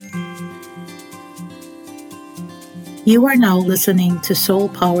You are now listening to Soul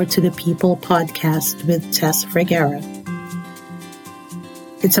Power to the People podcast with Tess Fregera.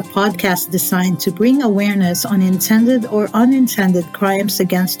 It's a podcast designed to bring awareness on intended or unintended crimes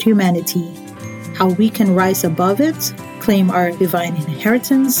against humanity, how we can rise above it, claim our divine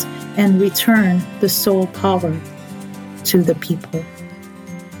inheritance, and return the soul power to the people.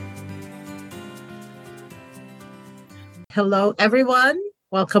 Hello, everyone.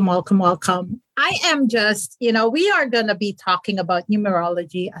 Welcome. I am we are going to be talking about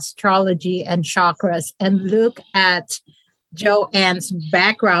numerology, astrology, and chakras. And look at Joanne's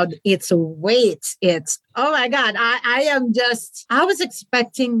background. It's weight. Oh my God. I was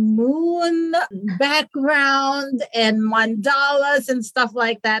expecting moon background and mandalas and stuff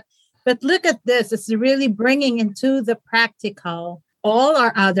like that. But look at this. It's really bringing into the practical all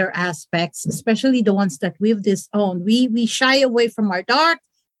our other aspects, especially the ones that we've disowned. We shy away from our dark.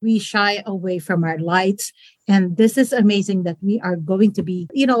 We shy away from our lights. And this is amazing that we are going to be,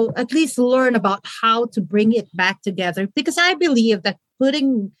 at least learn about how to bring it back together, because I believe that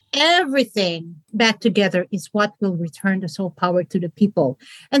putting everything back together is what will return the soul power to the people.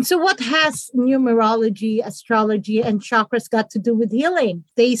 And so what has numerology, astrology, and chakras got to do with healing?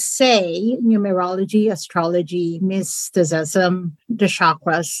 They say numerology, astrology, mysticism, the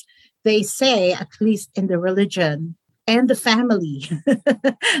chakras, they say, at least in the religion and the family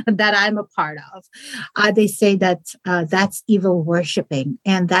that I'm a part of, they say that that's evil worshiping.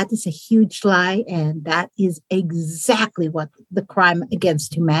 And that is a huge lie. And that is exactly what the crime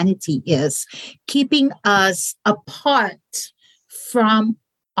against humanity is, keeping us apart from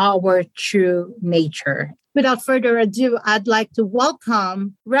our true nature. Without further ado, I'd like to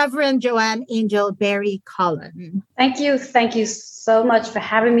welcome Reverend Joanne Angel BarryColon. Thank you. Thank you so much for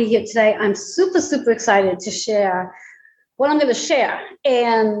having me here today. I'm super, super excited to share what I'm going to share.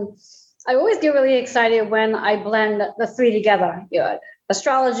 And I always get really excited when I blend the three together,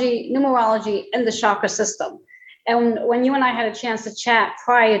 astrology, numerology, and the chakra system. And when you and I had a chance to chat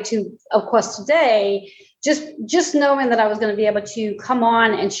prior to, of course, today, just knowing that I was going to be able to come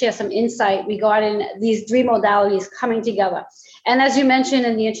on and share some insight regarding these three modalities coming together. And as you mentioned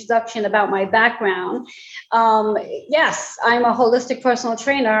in the introduction about my background, yes, I'm a holistic personal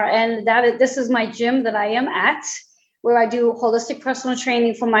trainer, and this is my gym that I am at, where I do holistic personal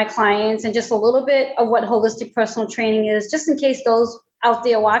training for my clients, and just a little bit of what holistic personal training is, just in case those out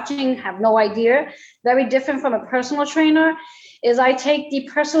there watching have no idea. Very different from a personal trainer is I take the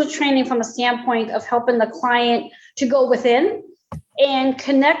personal training from a standpoint of helping the client to go within and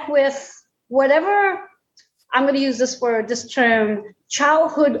connect with whatever, I'm going to use this term,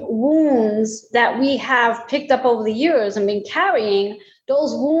 childhood wounds that we have picked up over the years and been carrying.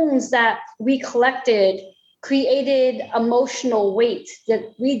 Those wounds that we collected created emotional weight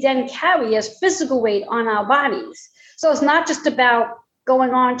that we then carry as physical weight on our bodies. So it's not just about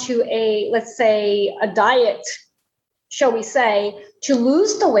going on to let's say a diet, shall we say, to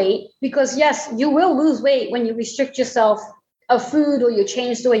lose the weight, because yes, you will lose weight when you restrict yourself of food or you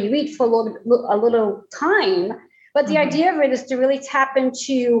change the way you eat for a little time. But the idea of it is to really tap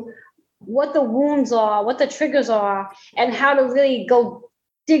into what the wounds are, what the triggers are, and how to really go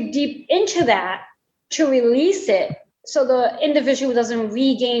dig deep into that to release it so the individual doesn't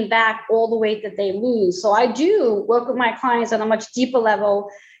regain back all the weight that they lose. So I do work with my clients on a much deeper level,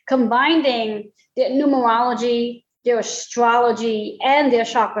 combining their numerology, their astrology, and their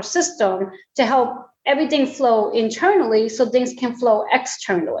chakra system to help everything flow internally so things can flow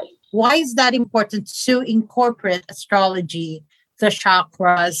externally. Why is that important to incorporate astrology, the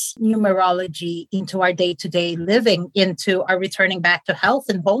chakras, numerology into our day-to-day living, into our returning back to health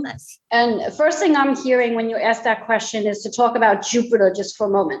and wholeness? And first thing I'm hearing when you ask that question is to talk about Jupiter just for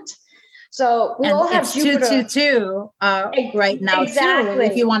a moment. So we all have Jupiter. 222 right now, exactly.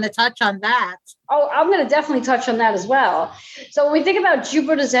 Too, if you want to touch on that. Oh, I'm going to definitely touch on that as well. So when we think about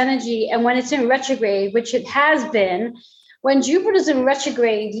Jupiter's energy and when it's in retrograde, which it has been, when Jupiter's in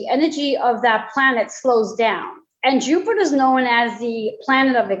retrograde, the energy of that planet slows down. And Jupiter is known as the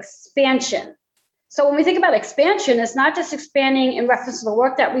planet of expansion. So when we think about expansion, it's not just expanding in reference to the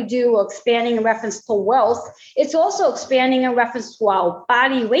work that we do or expanding in reference to wealth. It's also expanding in reference to our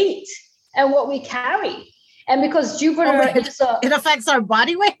body weight and what we carry. And because Jupiter it affects our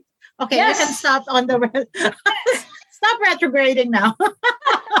body weight? Okay, yes. You can stop on the stop retrograding now.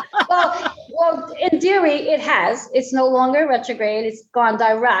 well, in theory, it has. It's no longer retrograde. It's gone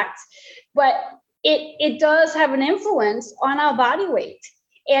direct. But it does have an influence on our body weight.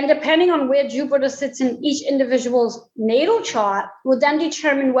 And depending on where Jupiter sits in each individual's natal chart will then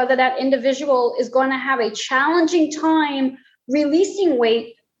determine whether that individual is going to have a challenging time releasing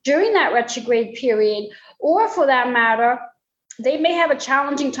weight during that retrograde period, or for that matter, they may have a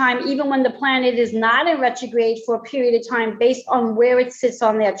challenging time even when the planet is not in retrograde for a period of time based on where it sits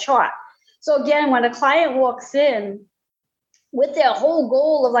on their chart. So again, when a client walks in with their whole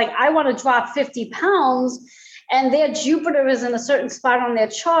goal of like, I want to drop 50 pounds, and their Jupiter is in a certain spot on their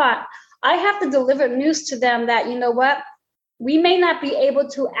chart, I have to deliver news to them that, you know what, we may not be able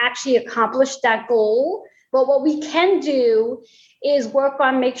to actually accomplish that goal, but what we can do is work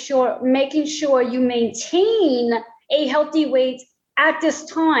on making sure you maintain a healthy weight at this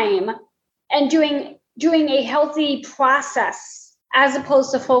time and doing a healthy process as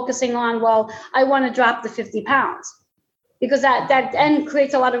opposed to focusing on, well, I want to drop the 50 pounds. Because that then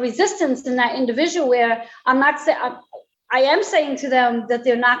creates a lot of resistance in that individual where I am saying to them that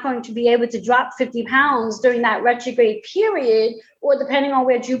they're not going to be able to drop 50 pounds during that retrograde period, or depending on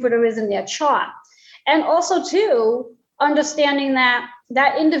where Jupiter is in their chart. And also, too, understanding that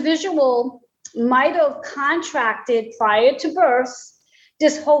that individual might have contracted prior to birth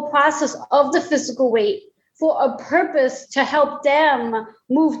this whole process of the physical weight for a purpose to help them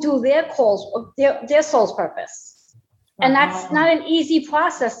move through their soul's purpose. And that's not an easy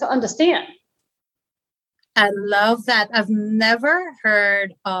process to understand. I love that. I've never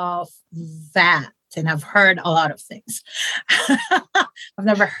heard of that. And I've heard a lot of things. I've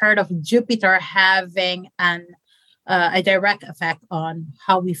never heard of Jupiter having a direct effect on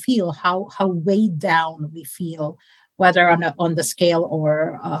how we feel, how weighed down we feel, whether on the scale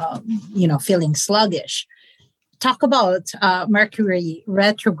or, feeling sluggish. Talk about Mercury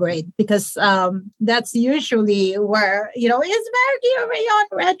retrograde, because that's usually where, is Mercury on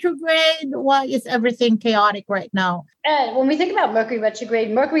retrograde? Why is everything chaotic right now? And when we think about Mercury retrograde,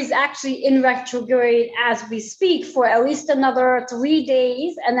 Mercury is actually in retrograde as we speak for at least another 3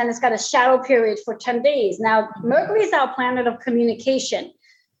 days, and then it's got a shadow period for 10 days. Now, Mercury is our planet of communication,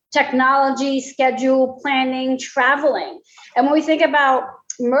 technology, schedule, planning, traveling. And when we think about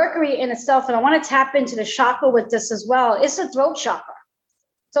Mercury in itself, and I want to tap into the chakra with this as well, it's the throat chakra.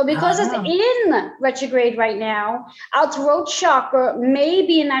 So because it's in retrograde right now, our throat chakra may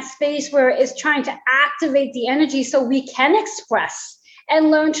be in that space where it's trying to activate the energy so we can express and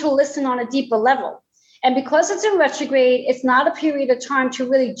learn to listen on a deeper level. And because it's in retrograde, it's not a period of time to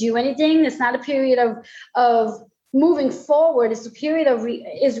really do anything. It's not a period of moving forward. It's a period of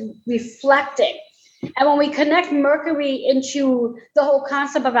reflecting. And when we connect Mercury into the whole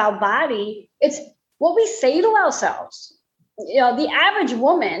concept of our body, it's what we say to ourselves. The average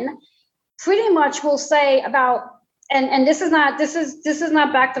woman pretty much will say about, and this is not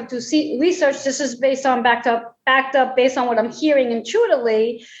backed up to research. This is backed up based on what I'm hearing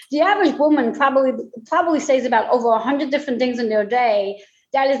intuitively. The average woman probably says about over 100 different things in their day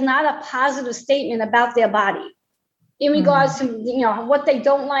that is not a positive statement about their body in regards to what they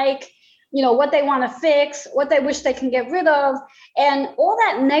don't like, what they want to fix, what they wish they can get rid of. And all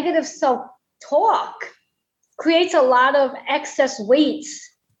that negative self-talk creates a lot of excess weight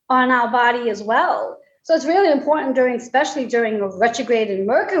on our body as well. So it's really important especially during a retrograde in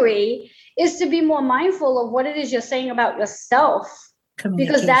Mercury, is to be more mindful of what it is you're saying about yourself,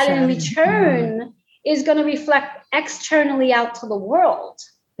 because that in return is going to reflect externally out to the world.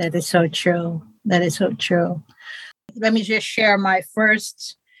 That is so true. That is so true. Let me just share my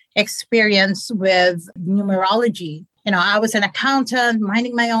first experience with numerology. I was an accountant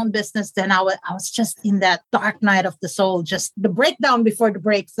minding my own business. Then I was just in that dark night of the soul, just the breakdown before the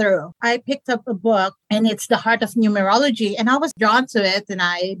breakthrough. I picked up a book, and it's The Heart of Numerology, and I was drawn to it, and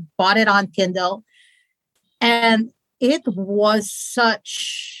I bought it on Kindle. And it was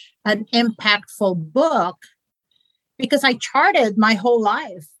such an impactful book because I charted my whole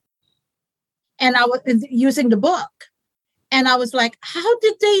life, and I was using the book. And I was like, how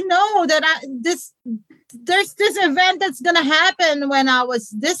did they know that there's this event that's going to happen when I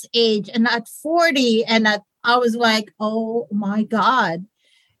was this age and at 40? And I was like, oh my God.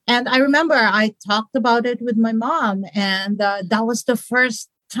 And I remember I talked about it with my mom. And that was the first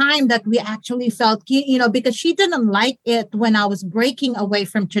time that we actually felt, because she didn't like it when I was breaking away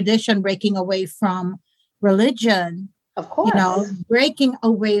from tradition, breaking away from religion. Of course. Breaking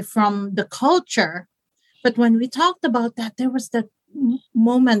away from the culture. But when we talked about that, there was that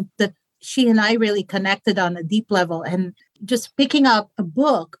moment that she and I really connected on a deep level. And just picking up a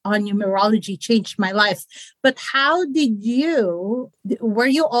book on numerology changed my life. But how were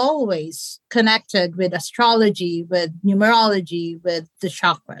you always connected with astrology, with numerology, with the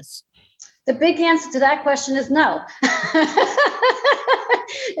chakras? The big answer to that question is no.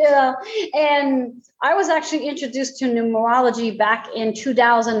 And I was actually introduced to numerology back in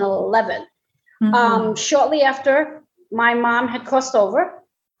 2011. Shortly after my mom had crossed over,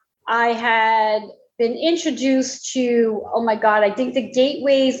 I had been introduced to, oh my God, I think the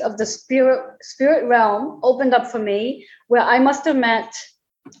gateways of the spirit realm opened up for me, where I must have met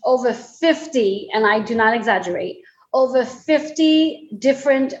over 50, and I do not exaggerate, over 50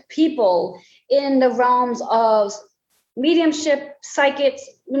 different people in the realms of mediumship, psychics,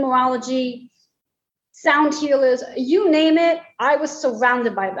 numerology, sound healers, you name it, I was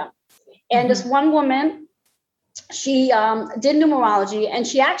surrounded by them. And this one woman, she did numerology, and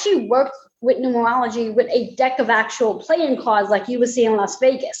she actually worked with numerology with a deck of actual playing cards like you would see in Las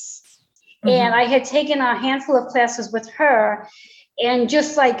Vegas. And I had taken a handful of classes with her, and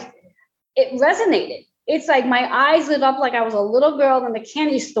just like it resonated. It's like my eyes lit up like I was a little girl in the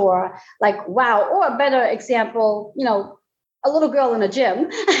candy store, like, wow. Or a better example, a little girl in a gym.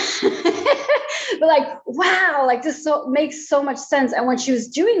 But like, wow, like this makes so much sense. And when she was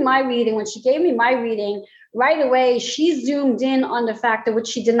doing my reading, when she gave me my reading, right away, she zoomed in on the fact that, which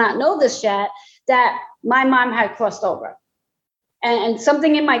she did not know this yet, that my mom had crossed over. And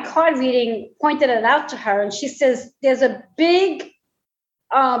something in my card reading pointed it out to her. And she says, there's a big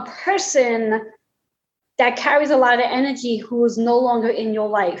person that carries a lot of energy who is no longer in your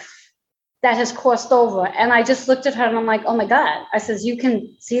life that has crossed over. And I just looked at her and I'm like, oh my God. I says, you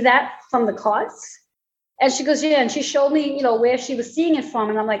can see that from the cards? And she goes, yeah. And she showed me, where she was seeing it from.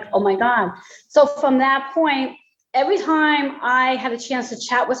 And I'm like, oh my God. So from that point, every time I had a chance to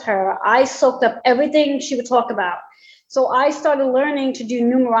chat with her, I soaked up everything she would talk about. So I started learning to do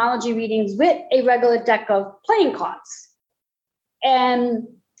numerology readings with a regular deck of playing cards. And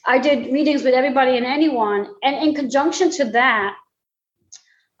I did readings with everybody and anyone. And in conjunction to that,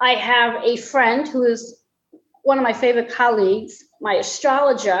 I have a friend who is one of my favorite colleagues, my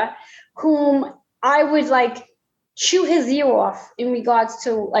astrologer, whom I would like chew his ear off in regards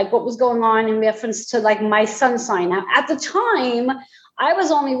to like what was going on in reference to like my sun sign. Now, at the time, I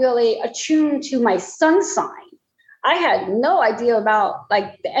was only really attuned to my sun sign. I had no idea about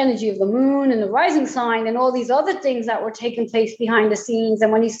like the energy of the moon and the rising sign and all these other things that were taking place behind the scenes.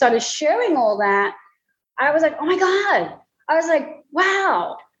 And when he started sharing all that, I was like, oh my God. I was like,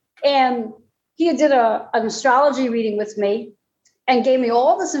 wow. And he did an astrology reading with me and gave me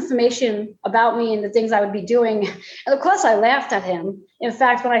all this information about me and the things I would be doing. And of course, I laughed at him. In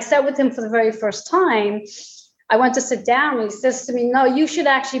fact, when I sat with him for the very first time, I went to sit down and he says to me, no, you should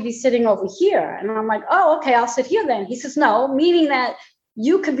actually be sitting over here. And I'm like, oh, okay, I'll sit here then. He says, no, meaning that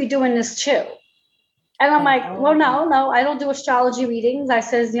you could be doing this too. And I'm like, well, no, I don't do astrology readings. I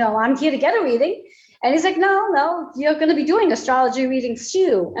says, I'm here to get a reading. And he's like, no, you're going to be doing astrology readings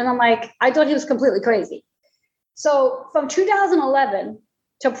too. And I'm like, I thought he was completely crazy. So from 2011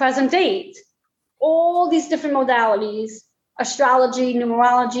 to present date, all these different modalities, astrology,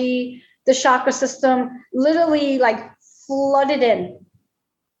 numerology, the chakra system, literally like flooded in.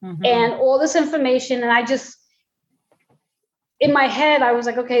 And all this information. And I just, in my head, I was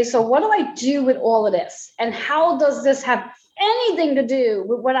like, okay, so what do I do with all of this? And how does this have anything to do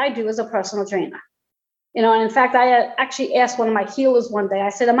with what I do as a personal trainer? And in fact, I actually asked one of my healers one day, I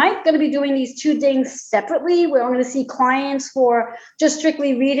said, am I going to be doing these two things separately where I'm going to see clients for just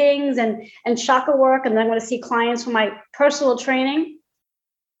strictly readings and chakra work, and then I'm going to see clients for my personal training?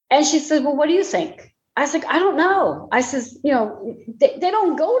 And she said, well, what do you think? I was like, I don't know. I says, they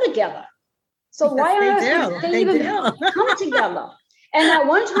don't go together. So why on earth would they even come together? And at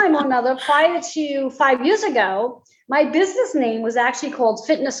one time or another, prior to 5 years ago, my business name was actually called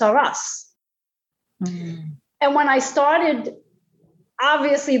Fitness or Us. And when I started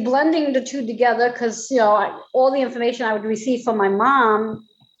obviously blending the two together, because, all the information I would receive from my mom,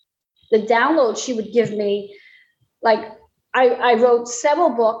 the download she would give me, like I wrote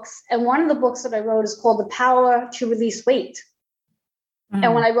several books. And one of the books that I wrote is called The Power to Release Weight.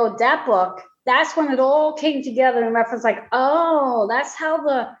 And when I wrote that book, that's when it all came together in reference like, oh, that's how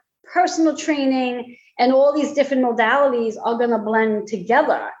the personal training and all these different modalities are going to blend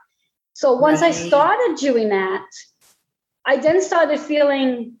together. So once I started doing that, I then started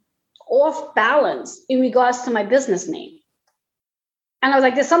feeling off balance in regards to my business name. And I was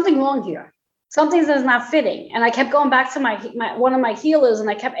like, there's something wrong here. Something that's not fitting. And I kept going back to my one of my healers, and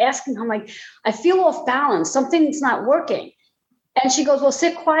I kept asking her, I'm like, I feel off balance. Something's not working. And she goes, well,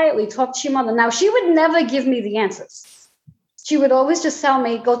 sit quietly, talk to your mother. Now, she would never give me the answers. She would always just tell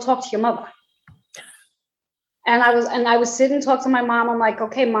me, go talk to your mother. And I would sit and talk to my mom. I'm like,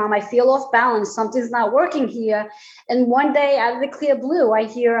 okay, Mom, I feel off balance. Something's not working here. And one day, out of the clear blue, I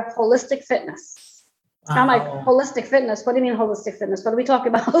hear Wholistic Fitness. Wow. I'm like, Wholistic Fitness? What do you mean Wholistic Fitness? What are we talking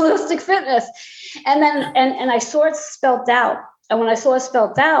about? Wholistic Fitness. And then, and I saw it spelled out. And when I saw it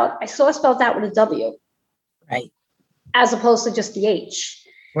spelled out, I saw it spelled out with a W. Right. As opposed to just the H.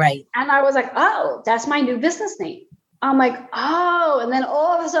 Right. And I was like, oh, that's my new business name. I'm like, oh, and then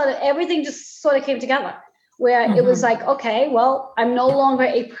all of a sudden, everything just sort of came together where it was like, okay, well, I'm no longer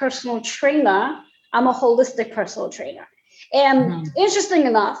a personal trainer. I'm a holistic personal trainer. And interesting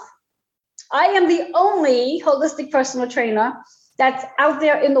enough, I am the only holistic personal trainer that's out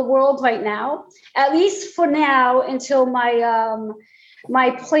there in the world right now, at least for now, until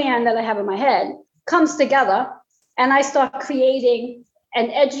my plan that I have in my head comes together and I start creating and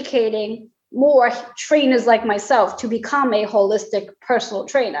educating more trainers like myself to become a holistic personal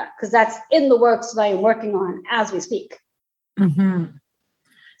trainer, because that's in the works that I am working on as we speak.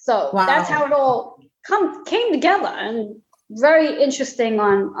 So that's how it all came together, and very interesting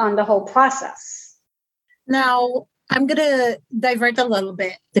on the whole process. Now, I'm going to divert a little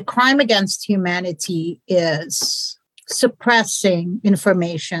bit. The crime against humanity is suppressing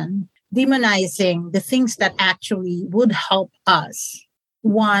information, demonizing the things that actually would help us.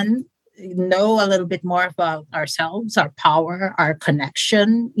 One, know a little bit more about ourselves, our power, our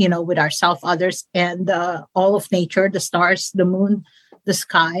connection, with ourself, others, and all of nature, the stars, the moon, the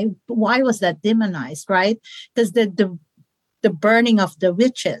sky. Why was that demonized, right? Because the burning of the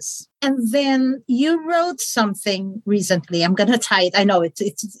witches. And then you wrote something recently. I'm going to tie it. I know it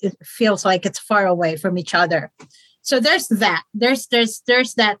feels like it's far away from each other. So there's that. There's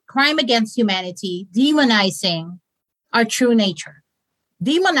that crime against humanity, demonizing our true nature,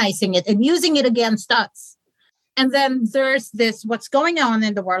 demonizing it and using it against us. And then there's this, what's going on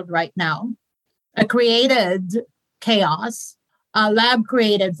in the world right now, a created chaos, a lab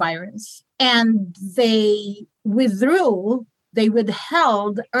created virus. And they withheld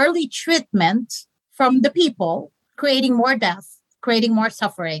early treatment from the people, creating more death, creating more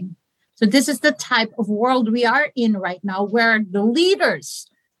suffering. So this is the type of world we are in right now, where the leaders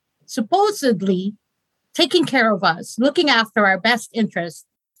supposedly taking care of us, looking after our best interests,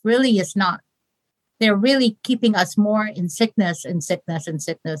 really is not. They're really keeping us more in sickness and sickness and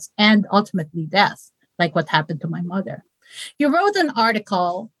sickness, and ultimately death, like what happened to my mother. You wrote an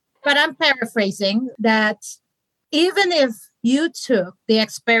article, but I'm paraphrasing, that even if you took the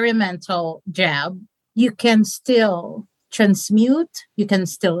experimental jab, you can still transmute, you can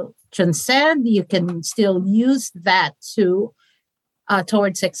still transcend, you can still use that to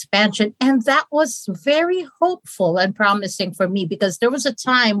towards expansion. And that was very hopeful and promising for me, because there was a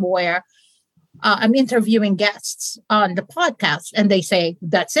time where I'm interviewing guests on the podcast and they say,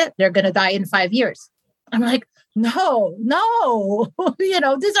 that's it, they're going to die in 5 years. I'm like, no,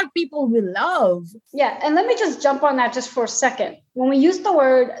 these are people we love. Yeah. And let me just jump on that just for a second. When we use the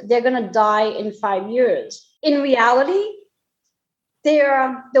word, they're going to die in 5 years, in reality,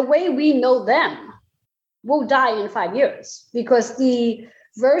 the way we know them will die in 5 years, because the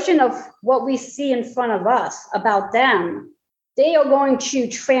version of what we see in front of us about them, they are going to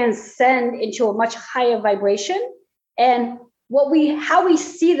transcend into a much higher vibration. And how we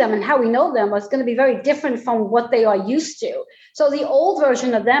see them and how we know them is going to be very different from what they are used to. So the old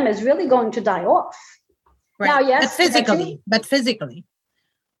version of them is really going to die off. Right. Now, yes, but physically.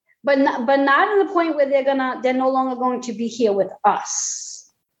 But not in the point where they're no longer going to be here with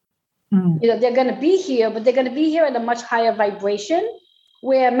us. They're going to be here, but they're going to be here at a much higher vibration,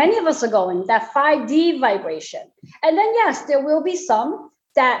 where many of us are going, that 5D vibration. And then, yes, there will be some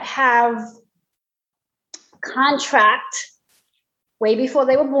that have contract way before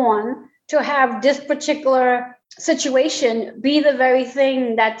they were born to have this particular situation be the very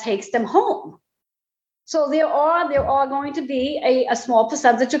thing that takes them home. So there are going to be a small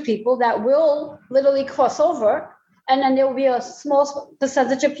percentage of people that will literally cross over. And then there will be a small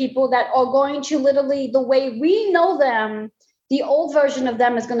percentage of people that are going to literally, the way we know them, the old version of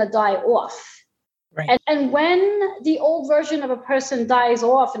them is going to die off. Right. And when the old version of a person dies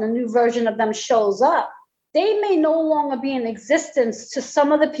off and a new version of them shows up, they may no longer be in existence to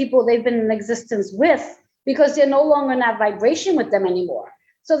some of the people they've been in existence with, because they're no longer in that vibration with them anymore.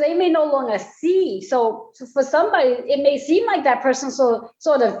 So they may no longer see. So for somebody, it may seem like that person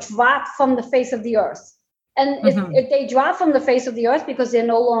sort of dropped from the face of the earth. And if they drop from the face of the earth because they're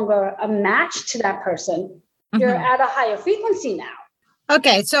no longer a match to that person, they're at a higher frequency now.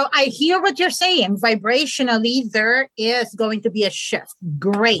 Okay, so I hear what you're saying. Vibrationally, there is going to be a shift.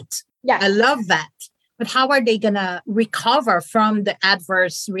 Great. Yeah, I love that. But how are they going to recover from the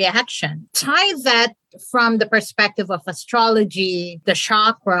adverse reaction? Tie that from the perspective of astrology, the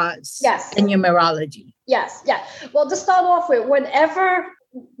chakras, yes, and numerology. Yes, yeah. Well, to start off with, whatever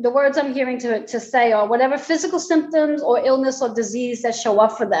the words I'm hearing to say, or whatever physical symptoms or illness or disease that show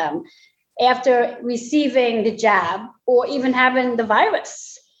up for them after receiving the jab or even having the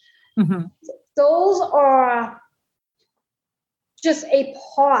virus, those are just a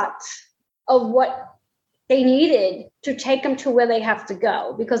part of what they needed to take them to where they have to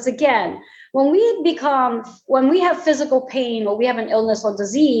go. Because again, when we have physical pain or we have an illness or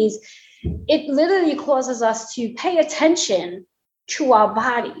disease, it literally causes us to pay attention to our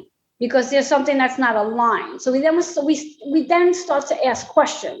body because there's something that's not aligned. So we then start to ask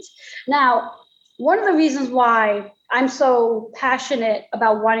questions. Now, one of the reasons why I'm so passionate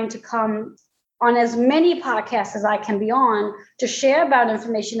about wanting to come on as many podcasts as I can be on to share about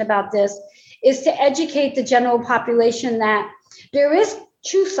information about this is to educate the general population that there is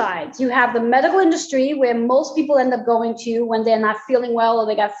two sides. You have the medical industry where most people end up going to when they're not feeling well or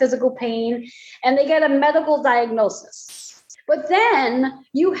they got physical pain and they get a medical diagnosis. But then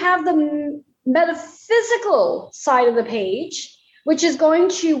you have the metaphysical side of the page, which is going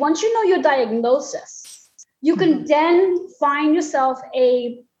to, once you know your diagnosis, you can then find yourself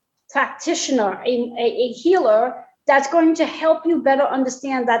a practitioner, a healer that's going to help you better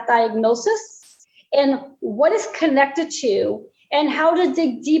understand that diagnosis and what is connected to and how to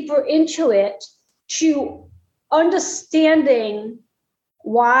dig deeper into it to understanding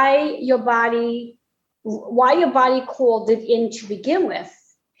why your body called it in to begin with.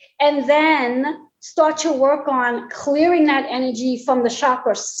 And then start to work on clearing that energy from the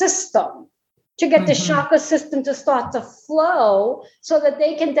chakra system to get the chakra system to start to flow so that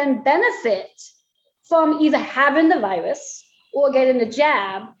they can then benefit from either having the virus or getting the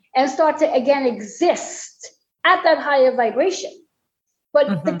jab and start to again exist at that higher vibration.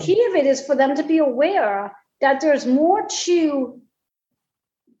 But the key of it is for them to be aware that there's more to,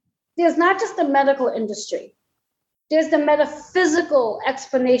 there's not just the medical industry, there's the metaphysical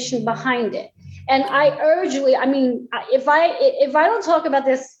explanation behind it. And I urge you, I mean, if I don't talk about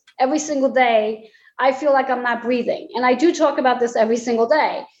this every single day, I feel like I'm not breathing. And I do talk about this every single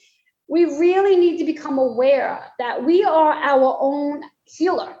day. We really need to become aware that we are our own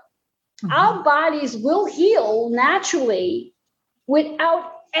healer. Our bodies will heal naturally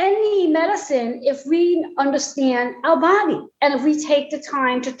without any medicine if we understand our body. And if we take the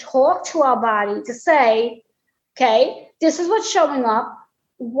time to talk to our body to say, okay, this is what's showing up.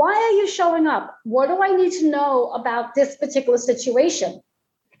 Why are you showing up? What do I need to know about this particular situation?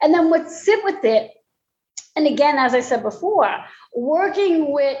 And then sit with it. And again, as I said before,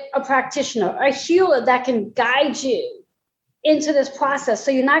 working with a practitioner, a healer that can guide you into this process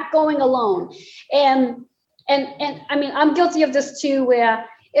so you're not going alone. And I mean, I'm guilty of this too, where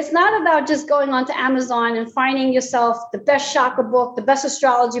it's not about just going onto Amazon and finding yourself the best chakra book, the best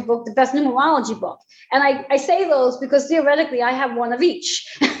astrology book, the best numerology book. And I say those because theoretically I have one of each.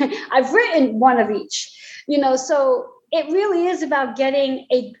 I've written one of each, so it really is about getting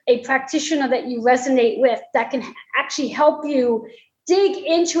a practitioner that you resonate with that can actually help you dig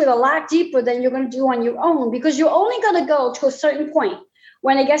into it a lot deeper than you're going to do on your own, because you're only going to go to a certain point.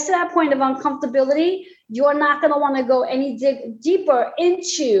 When it gets to that point of uncomfortability, you're not going to want to go any deeper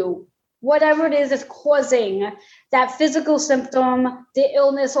into whatever it is that's causing that physical symptom, the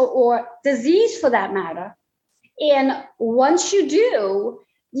illness or disease for that matter. And once you do,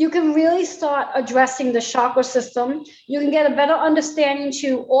 you can really start addressing the chakra system. You can get a better understanding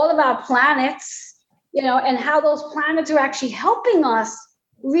to all of our planets, and how those planets are actually helping us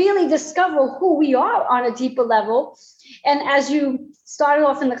really discover who we are on a deeper level. And as you started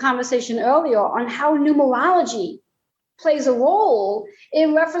off in the conversation earlier on how numerology plays a role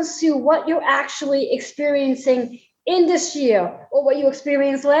in reference to what you're actually experiencing in this year, or what you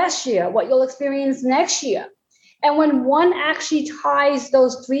experienced last year, what you'll experience next year. And when one actually ties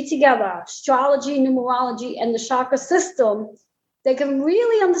those three together, astrology, numerology, and the chakra system, they can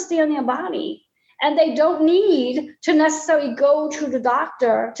really understand their body. And they don't need to necessarily go to the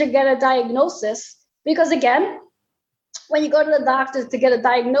doctor to get a diagnosis. Because again, when you go to the doctor to get a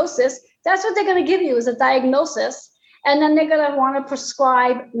diagnosis, that's what they're going to give you is a diagnosis. And then they're going to want to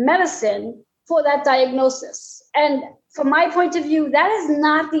prescribe medicine for that diagnosis. And from my point of view, that is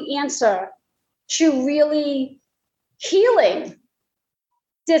not the answer to really healing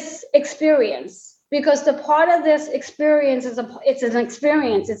this experience. Because the part of this experience it's an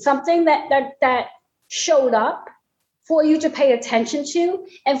experience. It's something that showed up for you to pay attention to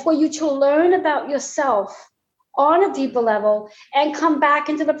and for you to learn about yourself on a deeper level and come back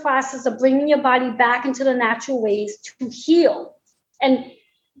into the process of bringing your body back into the natural ways to heal. And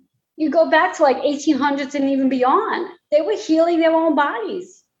you go back to like 1800s and even beyond, they were healing their own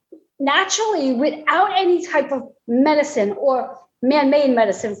bodies naturally without any type of medicine or man-made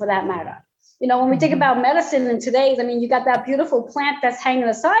medicine for that matter. When we think about medicine in today's, you got that beautiful plant that's hanging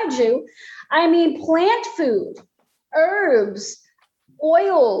beside you. Plant food, herbs,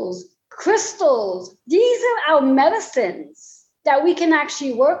 oils, crystals, these are our medicines that we can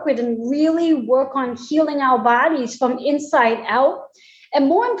actually work with and really work on healing our bodies from inside out. And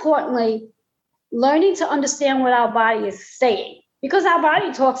more importantly, learning to understand what our body is saying, because our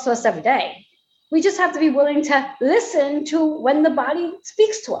body talks to us every day. We just have to be willing to listen to when the body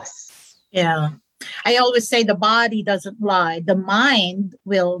speaks to us. Yeah. I always say the body doesn't lie. The mind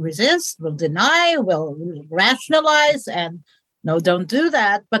will resist, will deny, will rationalize, and no, don't do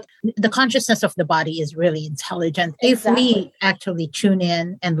that. But the consciousness of the body is really intelligent if we actually tune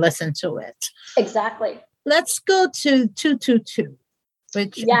in and listen to it. Exactly. Let's go to 222,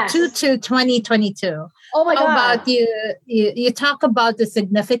 which 2022. Oh my God. How about you talk about the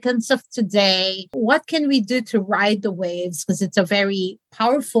significance of today. What can we do to ride the waves? Because it's a very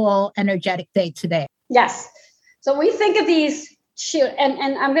powerful, energetic day today. Yes. So we think of these,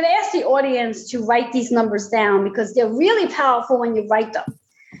 and I'm going to ask the audience to write these numbers down because they're really powerful when you write them.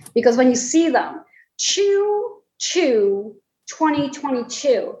 Because when you see them,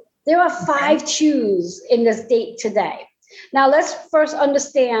 2022, there are 5 2s in this date today. Now, let's first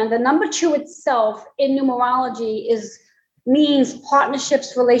understand the number 2 itself in numerology means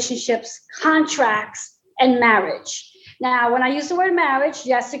partnerships, relationships, contracts, and marriage. Now, when I use the word marriage,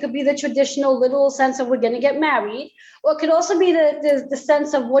 yes, it could be the traditional literal sense of we're going to get married, or it could also be the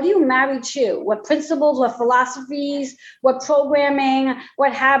sense of what are you married to? What principles, what philosophies, what programming,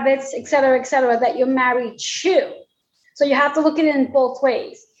 what habits, et cetera, that you're married to. So you have to look at it in both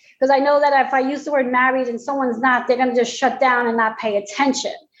ways. Because I know that if I use the word married and someone's not, they're going to just shut down and not pay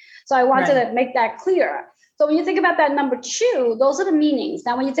attention. So I wanted to make that clear. So when you think about that number 2, those are the meanings.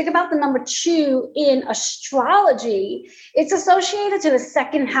 Now, when you think about the number 2 in astrology, it's associated to the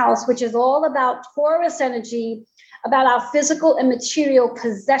 2nd house, which is all about Taurus energy, about our physical and material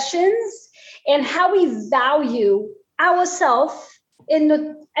possessions, and how we value ourselves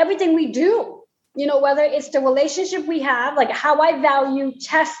in everything we do. You know, whether it's the relationship we have, like how I value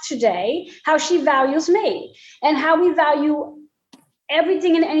Tess today, how she values me, and how we value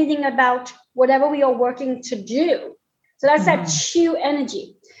everything and anything about whatever we are working to do. So that's that 2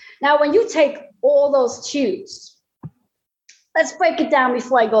 energy. Now, when you take all those 2s, let's break it down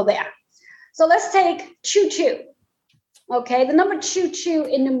before I go there. So let's take 2-2. Okay, the number 2-2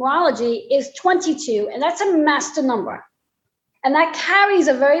 in numerology is 22, and that's a master number. And that carries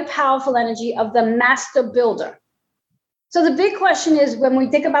a very powerful energy of the master builder. So the big question is, when we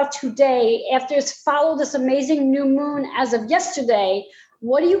think about today, after it's followed this amazing new moon as of yesterday,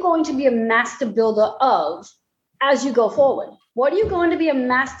 what are you going to be a master builder of as you go forward? What are you going to be a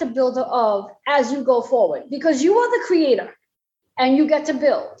master builder of as you go forward? Because you are the creator and you get to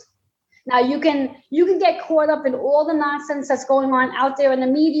build. Now you can get caught up in all the nonsense that's going on out there in the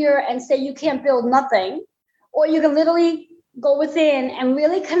media and say you can't build nothing, or you can literally go within and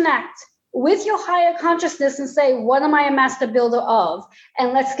really connect with your higher consciousness and say, what am I a master builder of?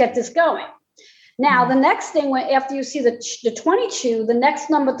 And let's get this going. Now, the next thing, after you see the 22, the next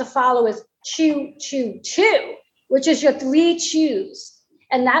number to follow is 222, which is your 3 2s.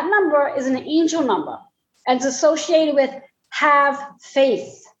 And that number is an angel number. And it's associated with have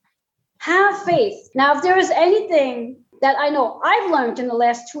faith. Have faith. Now, if there is anything that I know I've learned in the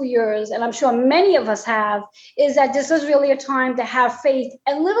last 2 years, and I'm sure many of us have, is that this is really a time to have faith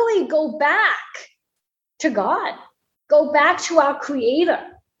and literally go back to God, go back to our creator,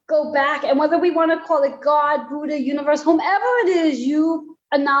 go back. And whether we want to call it God, Buddha, universe, whomever it is you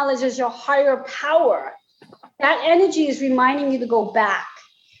acknowledge as your higher power, that energy is reminding you to go back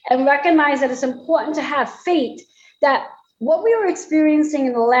and recognize that it's important to have faith that what we were experiencing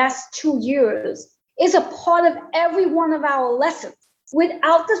in the last 2 years is a part of every one of our lessons.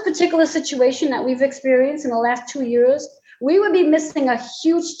 Without this particular situation that we've experienced in the last 2 years, we would be missing a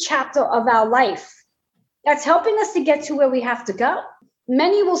huge chapter of our life that's helping us to get to where we have to go.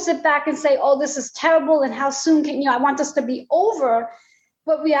 Many will sit back and say, oh, this is terrible, and how soon can I want this to be over.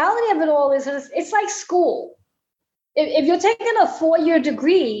 But reality of it all is it's like school. If you're taking a 4-year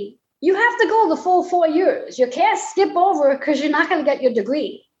degree, you have to go the full 4 years. You can't skip over because you're not going to get your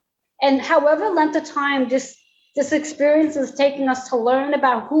degree. And however length of time this experience is taking us to learn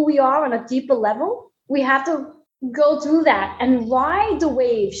about who we are on a deeper level, we have to go through that and ride the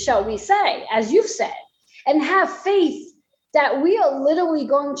wave, shall we say, as you've said, and have faith that we are literally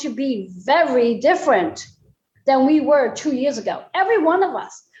going to be very different than we were 2 years ago. Every one of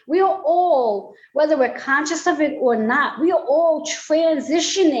us. We are all, whether we're conscious of it or not, we are all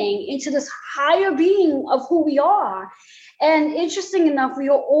transitioning into this higher being of who we are. And interesting enough, we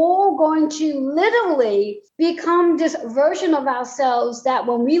are all going to literally become this version of ourselves that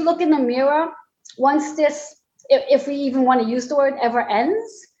when we look in the mirror, once this, if we even want to use the word, ever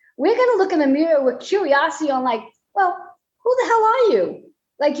ends, we're going to look in the mirror with curiosity on like, well, who the hell are you?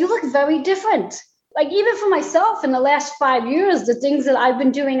 Like, you look very different. Like, even for myself in the last 5 years, the things that I've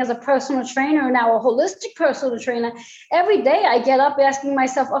been doing as a personal trainer, now a holistic personal trainer, every day I get up asking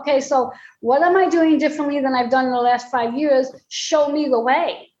myself, okay, so what am I doing differently than I've done in the last 5 years? Show me the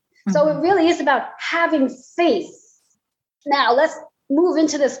way. Mm-hmm. So it really is about having faith. Now let's move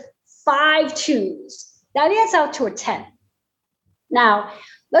into this 5 twos. That adds out to a 10. Now,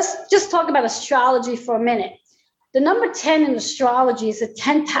 let's just talk about astrology for a minute. The number 10 in astrology is the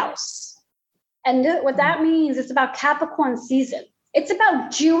 10th house. And what that means, it's about Capricorn season. It's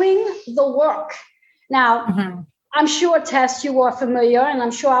about doing the work. Now, I'm sure, Tess, you are familiar, and I'm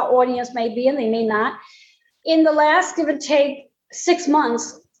sure our audience may be, and they may not. In the last, give or take, 6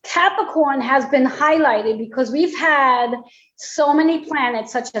 months, Capricorn has been highlighted because we've had so many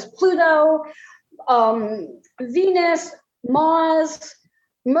planets, such as Pluto, Venus, Mars,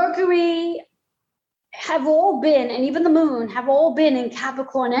 Mercury, have all been, and even the moon, have all been in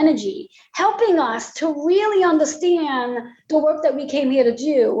Capricorn energy, helping us to really understand the work that we came here to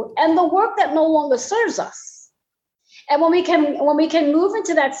do and the work that no longer serves us. And when we can move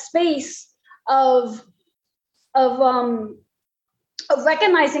into that space of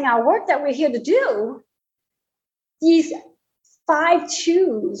recognizing our work that we're here to do, these 5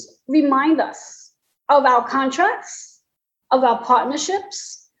 twos remind us of our contracts, of our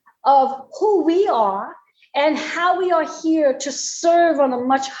partnerships, of who we are and how we are here to serve on a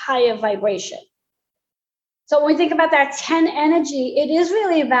much higher vibration. So when we think about that 10 energy, it is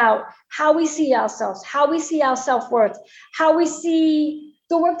really about how we see ourselves, how we see our self-worth, how we see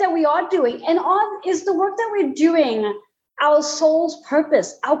the work that we are doing. And is the work that we're doing our soul's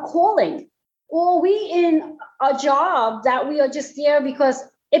purpose, our calling? Or are we in a job that we are just there because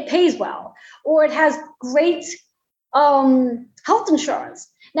it pays well, or it has great health insurance?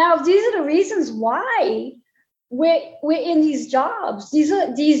 Now, if these are the reasons why we're in these jobs,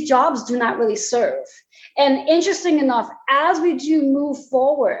 these jobs do not really serve. And interesting enough, as we do move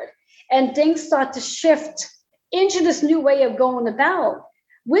forward and things start to shift into this new way of going about,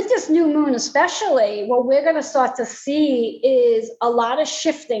 with this new moon especially, what we're going to start to see is a lot of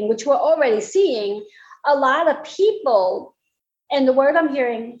shifting, which we're already seeing, a lot of people, and the word I'm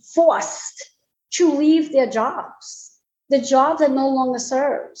hearing, forced to leave their jobs. The job that no longer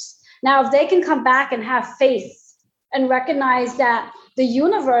serves. Now, if they can come back and have faith and recognize that the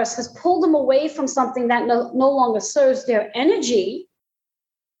universe has pulled them away from something that no longer serves their energy,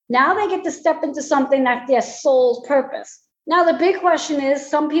 now they get to step into something that's their soul's purpose. Now, the big question is,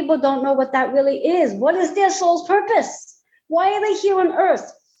 some people don't know what that really is. What is their soul's purpose? Why are they here on Earth?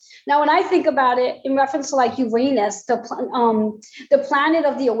 Now, when I think about it in reference to like Uranus, the planet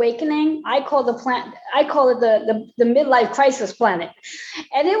of the awakening, I call it the midlife crisis planet.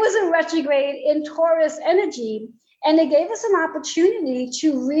 And it was in retrograde in Taurus energy. And it gave us an opportunity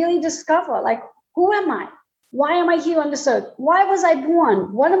to really discover, like, who am I? Why am I here on this earth? Why was I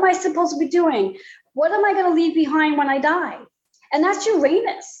born? What am I supposed to be doing? What am I going to leave behind when I die? And that's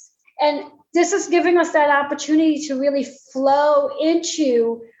Uranus. And this is giving us that opportunity to really flow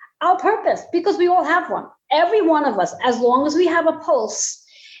into our purpose, because we all have one. Every one of us, as long as we have a pulse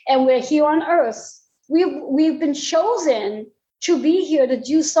and we're here on Earth, we've been chosen to be here to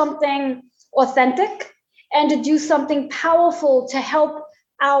do something authentic and to do something powerful to help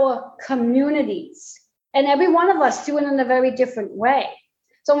our communities. And every one of us do it in a very different way.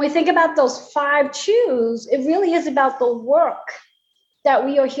 So when we think about those 5 twos, it really is about the work that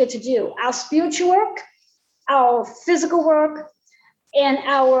we are here to do. Our spiritual work, our physical work, and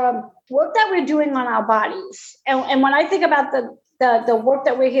our work that we're doing on our bodies. And when I think about the work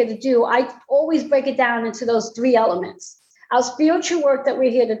that we're here to do, I always break it down into those 3 elements. Our spiritual work that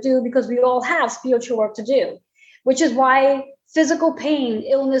we're here to do, because we all have spiritual work to do, which is why physical pain,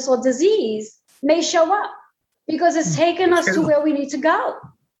 illness, or disease may show up, because it's taken us to where we need to go.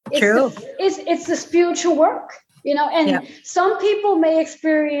 It's the spiritual work, and some people may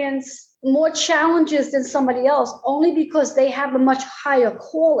experience more challenges than somebody else only because they have a much higher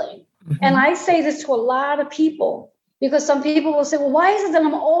calling. Mm-hmm. And I say this to a lot of people, because some people will say, well, why is it that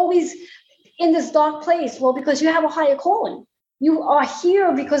I'm always in this dark place? Well, because you have a higher calling. You are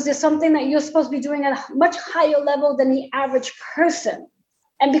here because there's something that you're supposed to be doing at a much higher level than the average person.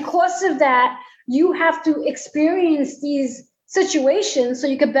 And because of that, you have to experience these situations so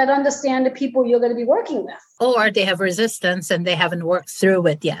you can better understand the people you're going to be working with. Or they have resistance and they haven't worked through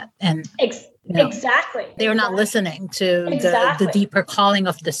it yet. And exactly. They're not listening to the deeper calling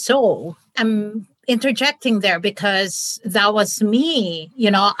of the soul. I'm interjecting there because that was me.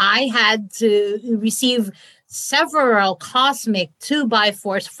 I had to receive several cosmic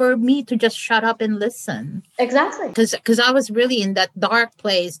 2x4s for me to just shut up and listen. Exactly. Because I was really in that dark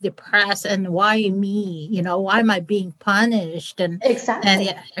place, depressed, and why me? Why am I being punished? Exactly. And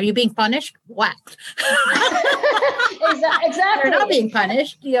yeah, are you being punished? Whacked. Exactly. You're not being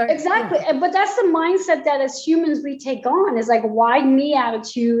punished. Exactly. But that's the mindset that as humans we take on, is like, why me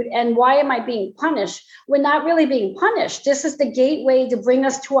attitude, and why am I being punished? We're not really being punished. This is the gateway to bring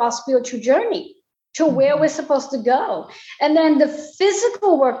us to our spiritual journey, to where we're supposed to go. And then the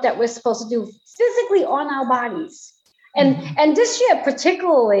physical work that we're supposed to do physically on our bodies. And this year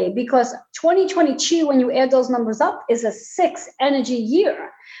particularly, because 2022, when you add those numbers up, is a 6 energy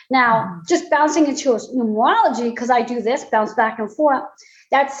year. Now, just bouncing into numerology, because I do this, bounce back and forth,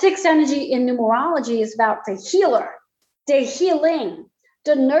 that 6 energy in numerology is about the healer, the healing,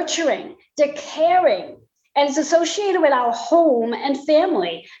 the nurturing, the caring. And it's associated with our home and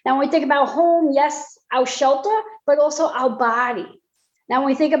family. Now, when we think about home, yes, our shelter, but also our body. Now, when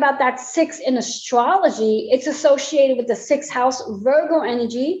we think about that 6 in astrology, it's associated with the 6th house Virgo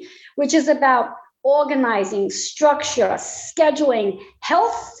energy, which is about organizing, structure, scheduling,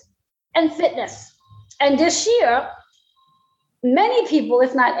 health, and fitness. And this year, many people,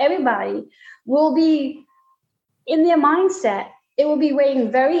 if not everybody, will be in their mindset. It will be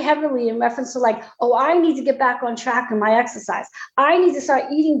weighing very heavily in reference to like, oh, I need to get back on track in my exercise. I need to start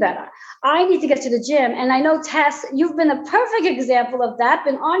eating better. I need to get to the gym. And I know, Tess, you've been a perfect example of that,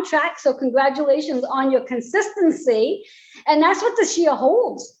 been on track. So congratulations on your consistency. And that's what this year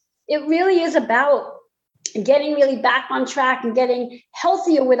holds. It really is about getting really back on track and getting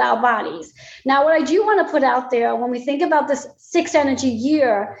healthier with our bodies. Now, what I do want to put out there, when we think about this 6 energy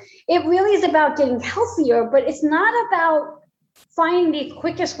year, it really is about getting healthier, but it's not about finding the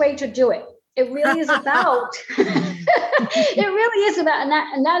quickest way to do it. It really is about, it really is about,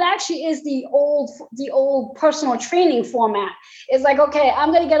 and that actually is the old personal training format. It's like, okay,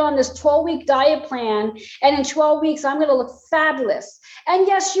 I'm going to get on this 12-week diet plan, and in 12 weeks, I'm going to look fabulous. And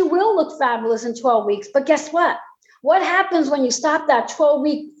yes, you will look fabulous in 12 weeks, but guess what? What happens when you stop that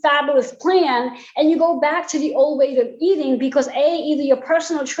 12-week fabulous plan and you go back to the old way of eating because either your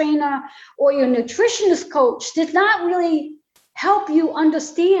personal trainer or your nutritionist coach did not really help you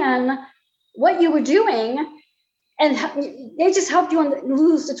understand what you were doing, and they just helped you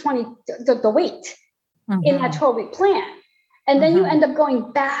lose the weight in that 12-week plan. And then you end up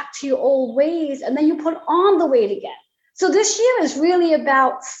going back to your old ways, and then you put on the weight again. So this year is really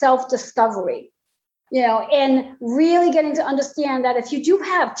about self-discovery, and really getting to understand that if you do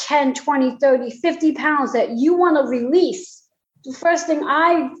have 10, 20, 30, 50 pounds that you want to release, the first thing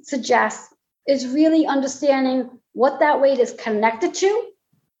I suggest is really understanding what that weight is connected to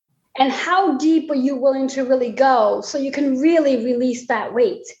and how deep are you willing to really go so you can really release that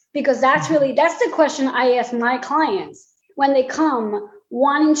weight. Because that's the question I ask my clients when they come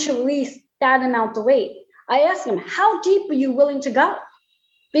wanting to release that amount of weight. I ask them, how deep are you willing to go?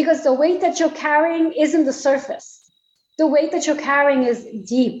 Because the weight that you're carrying isn't the surface. The weight that you're carrying is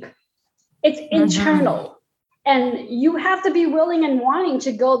deep. It's internal. And you have to be willing and wanting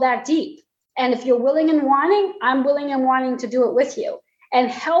to go that deep. And if you're willing and wanting, I'm willing and wanting to do it with you and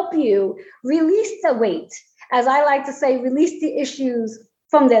help you release the weight. As I like to say, release the issues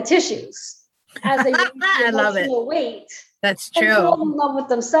from their tissues as they release the emotional weight. That's true. And fall in love with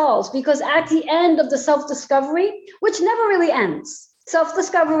themselves, because at the end of the self-discovery, which never really ends,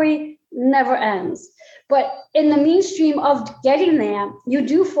 self-discovery never ends. But in the mainstream of getting there, you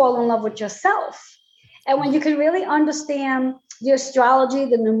do fall in love with yourself. And when you can really understand the astrology,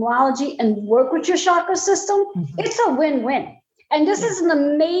 the numerology, and work with your chakra system, it's a win-win. And this is an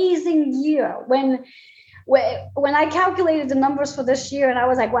amazing year. When I calculated the numbers for this year, and I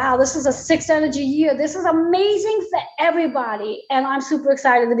was like, wow, this is a 6 energy year. This is amazing for everybody. And I'm super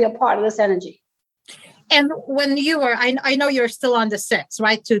excited to be a part of this energy. And when you were, I know you're still on the 6,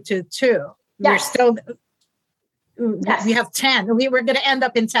 right? 222. Yes. You're still, yes. We have 10. We were going to end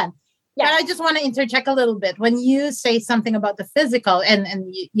up in 10. Yes. But I just want to interject a little bit. When you say something about the physical, and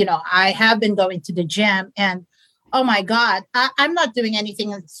I have been going to the gym, and oh my God, I'm not doing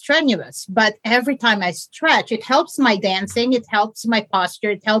anything strenuous, but every time I stretch, it helps my dancing, it helps my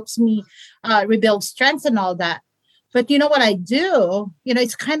posture, it helps me rebuild strength and all that. But you know what I do?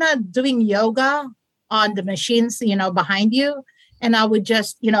 It's kind of doing yoga on the machines, behind you. And I would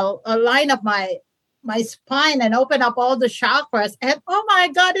just, line up my spine and open up all the chakras. And oh my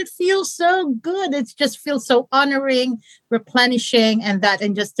God, it feels so good. It just feels so honoring, replenishing, and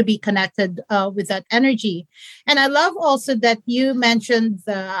just to be connected with that energy. And I love also that you mentioned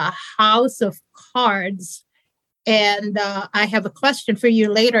the house of cards. And I have a question for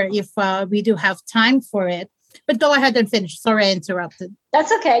you later if we do have time for it. But go ahead and finish. Sorry, I interrupted.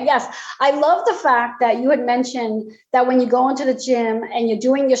 That's okay. Yes. I love the fact that you had mentioned that when you go into the gym and you're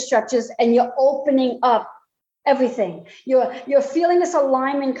doing your stretches and you're opening up everything, you're feeling this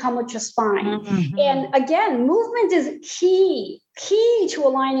alignment come with your spine. Mm-hmm. And again, movement is key to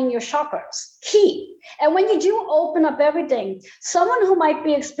aligning your chakras, key. And when you do open up everything, someone who might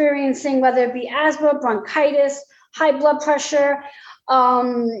be experiencing, whether it be asthma, bronchitis, high blood pressure,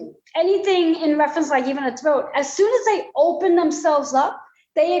 anything in reference, like even a throat, as soon as they open themselves up,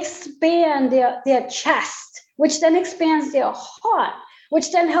 they expand their chest, which then expands their heart,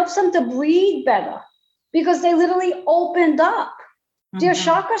 which then helps them to breathe better because they literally opened up their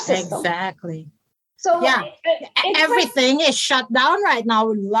chakra system. Exactly. So yeah, everything is shut down right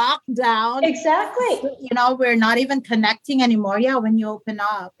now, locked down. Exactly. We're not even connecting anymore. Yeah, when you open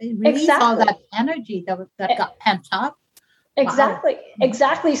up, it releases all that energy that got pent up. Exactly. Wow.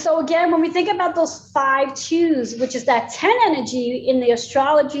 Exactly. So again, when we think about those 5 2s, which is that 10 energy in the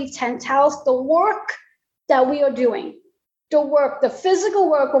astrology 10th house, the work that we are doing, the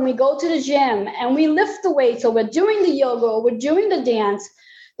physical work when we go to the gym and we lift the weights, or we're doing the yoga, or we're doing the dance,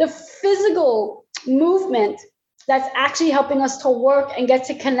 the physical movement that's actually helping us to work and get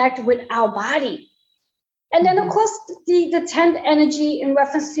to connect with our body. And then, of course, the 10th energy in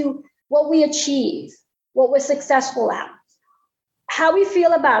reference to what we achieve, what we're successful at, how we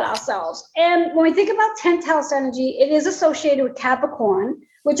feel about ourselves. And when we think about 10th house energy, it is associated with Capricorn,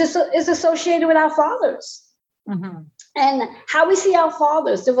 which is associated with our fathers. Mm-hmm. And how we see our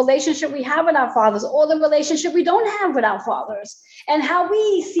fathers, the relationship we have with our fathers, or the relationship we don't have with our fathers, and how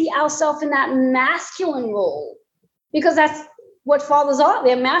we see ourselves in that masculine role, because that's what fathers are.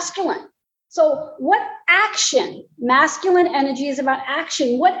 They're masculine. So what action, masculine energy is about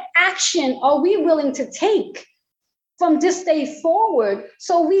action. What action are we willing to take from this day forward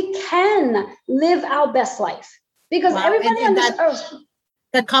so we can live our best life? Because everybody on this earth.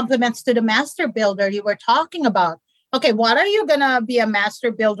 That complements to the master builder you were talking about. Okay, what are you going to be a master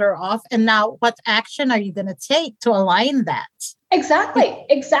builder of? And now what action are you going to take to align that? Exactly.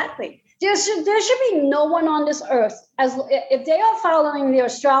 There should be no one on this earth, as if they are following their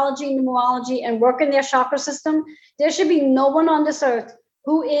astrology, numerology, and working their chakra system, there should be no one on this earth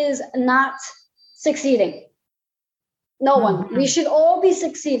who is not succeeding. No one. We should all be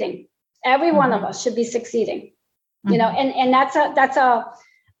succeeding. Every one of us should be succeeding. And that's a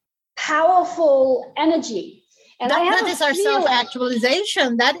powerful energy. And that is our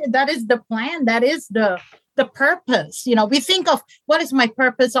self-actualization. That is the plan. That is the purpose. We think of what is my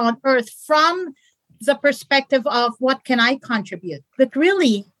purpose on earth from the perspective of what can I contribute? But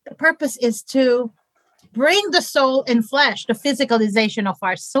really, the purpose is to bring the soul in flesh, the physicalization of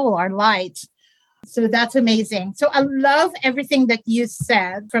our soul, our light. So that's amazing. So I love everything that you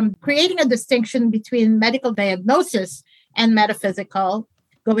said, from creating a distinction between medical diagnosis and metaphysical,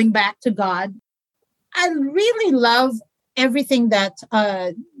 going back to God. I really love everything that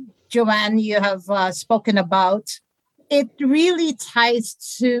Joanne, you have spoken about. It really ties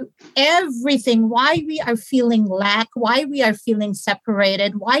to everything, why we are feeling lack, why we are feeling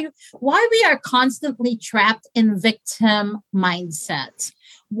separated, why we are constantly trapped in victim mindset.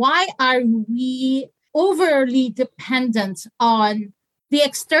 Why are we overly dependent on the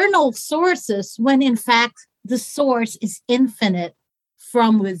external sources when in fact the source is infinite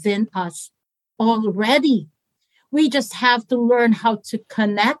from within us already? We just have to learn how to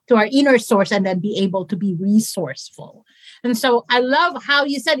connect to our inner source and then be able to be resourceful. And so I love how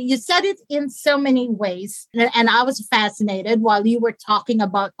you said it. You said it in so many ways. And I was fascinated while you were talking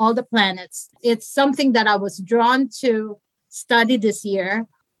about all the planets. It's something that I was drawn to study this year.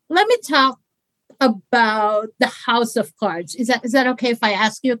 Let me talk about the House of Cards. Is that okay if I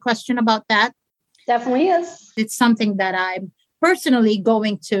ask you a question about that? Definitely is. It's something that I'm personally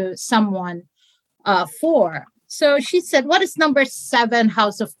going to someone for. So she said, what is number 7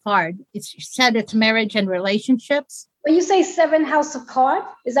 House of Cards? She said it's marriage and relationships. When you say 7 House of Cards,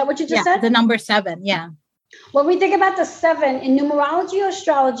 is that what you just said? The number 7, yeah. When we think about the 7, in numerology or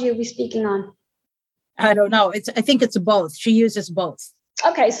astrology are we speaking on? I don't know. I think it's both. She uses both.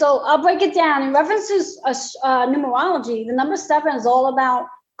 Okay, so I'll break it down. In reference to numerology, the number 7 is all about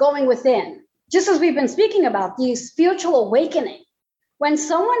going within. Just as we've been speaking about, the spiritual awakening. When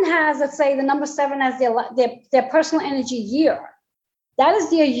someone has, let's say, the number 7 as their personal energy year, that is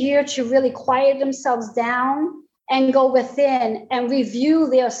their year to really quiet themselves down and go within and review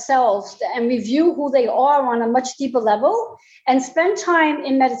their selves and review who they are on a much deeper level and spend time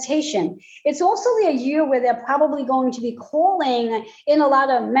in meditation. It's also their year where they're probably going to be calling in a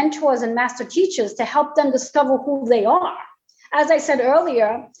lot of mentors and master teachers to help them discover who they are. As I said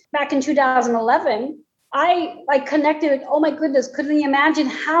earlier, back in 2011, I connected with, oh my goodness, couldn't you imagine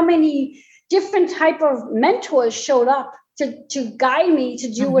how many different type of mentors showed up to guide me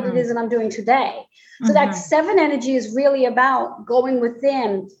to do what it is that I'm doing today. So that 7 energy is really about going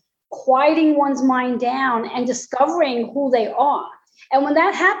within, quieting one's mind down and discovering who they are. And when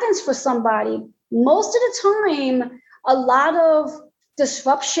that happens for somebody, most of the time, a lot of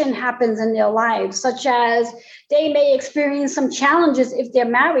disruption happens in their lives, such as they may experience some challenges. If they're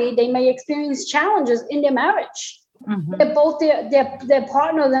married, they may experience challenges in their marriage. They're both their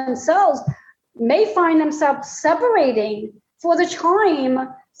partner themselves may find themselves separating for the time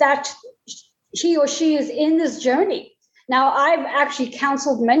that he or she is in this journey. Now, I've actually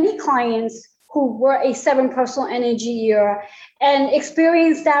counseled many clients who were a 7 personal energy year and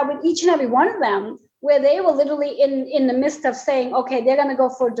experienced that with each and every one of them, where they were literally in the midst of saying, okay, they're going to go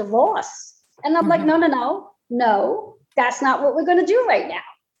for a divorce. And I'm like, no, that's not what we're going to do right now.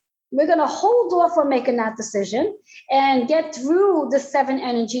 We're going to hold off on making that decision and get through the 7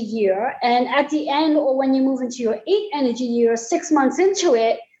 energy year. And at the end, or when you move into your 8 energy year, 6 months into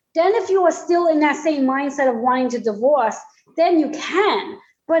it, then if you are still in that same mindset of wanting to divorce, then you can,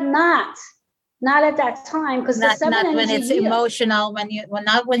 but not at that time, because the 7 energy when it's year, emotional,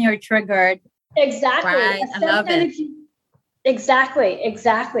 not when you're triggered. Exactly. Right. I love energy, it.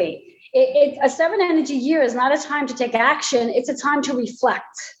 Exactly. A 7 energy year is not a time to take action. It's a time to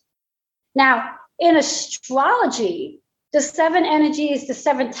reflect. Now, in astrology, the 7 energy is the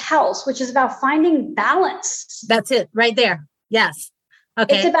 7th house, which is about finding balance. That's it right there. Yes.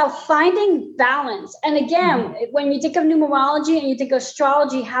 Okay. It's about finding balance. And again, when you think of numerology and you think of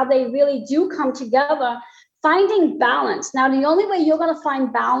astrology, how they really do come together, finding balance. Now, the only way you're going to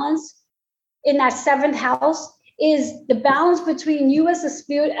find balance in that 7th house is the balance between you as a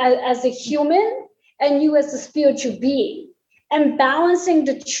spirit, as a human, and you as a spiritual being, and balancing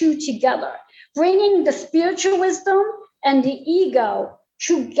the two together, bringing the spiritual wisdom and the ego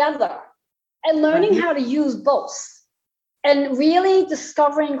together and learning how to use both and really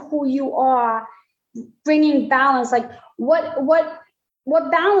discovering who you are, bringing balance, like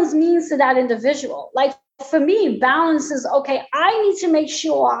what balance means to that individual. Like, for me, balance is, okay, I need to make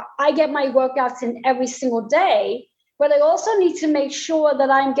sure I get my workouts in every single day, but I also need to make sure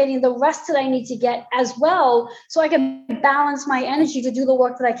that I'm getting the rest that I need to get as well, so I can balance my energy to do the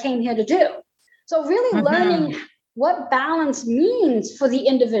work that I came here to do. So really learning what balance means for the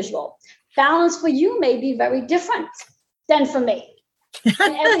individual. Balance for you may be very different than for me.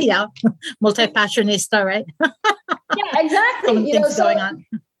 Yeah, multi-passionista, right? Yeah, exactly. Things going on.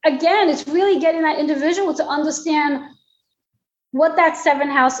 Again, it's really getting that individual to understand what that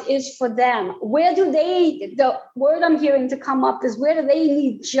 7th house is for them. Where do the word I'm hearing to come up is, where do they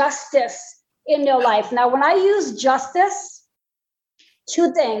need justice in their life? Now, when I use justice,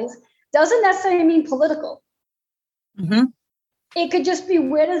 2 things, doesn't necessarily mean political. It could just be,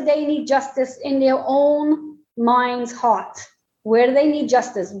 where do they need justice in their own mind's heart? Where do they need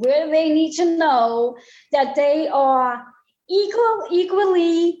justice? Where do they need to know that they are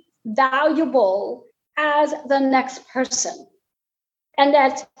equally valuable as the next person, and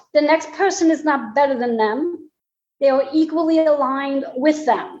that the next person is not better than them? They are equally aligned with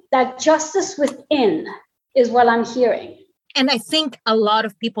them. That justice within is what I'm hearing. And I think a lot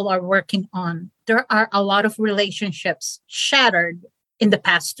of people are working on, there are a lot of relationships shattered in the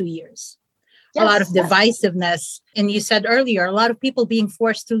past 2 years. Yes, a lot of divisiveness. And you said earlier, a lot of people being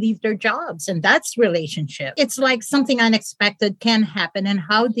forced to leave their jobs, and that's relationship. It's like something unexpected can happen. And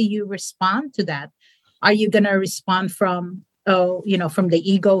how do you respond to that? Are you going to respond from the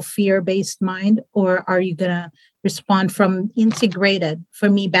ego, fear-based mind, or are you going to respond from integrated? For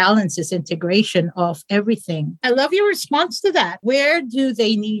me, balance is integration of everything. I love your response to that. Where do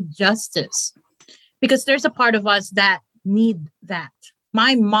they need justice? Because there's a part of us that need that.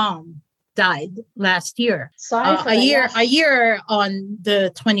 My mom died last year. Sorry for a year on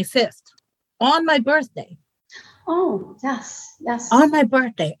the 25th, on my birthday. Oh, yes. On my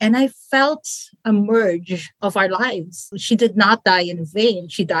birthday. And I felt a merge of our lives. She did not die in vain.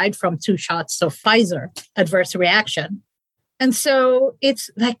 She died from 2 shots of Pfizer, adverse reaction. And so it's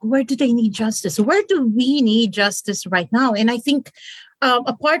like, where do they need justice? Where do we need justice right now? And I think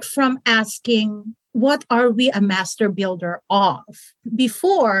apart from asking, what are we a master builder of?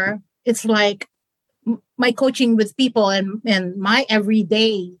 Before, it's like my coaching with people and my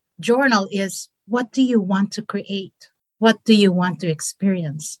everyday journal is, what do you want to create? What do you want to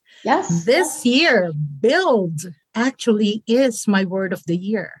experience? Yes. This year, build actually is my word of the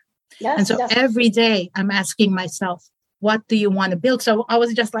year. Yes. And so every day I'm asking myself, what do you want to build? So I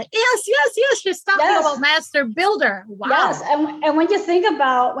was just like, yes. She's talking about master builder. Wow. Yes. And when you think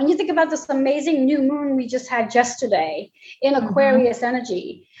about this amazing new moon we just had yesterday in Aquarius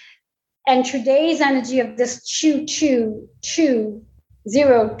energy, and today's energy of this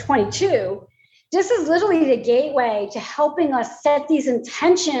 2022, this is literally the gateway to helping us set these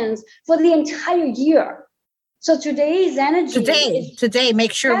intentions for the entire year. So today's energy. Today,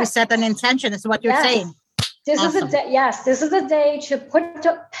 make sure we set an intention, is what you're saying. This is a day. Yes, this is a day to put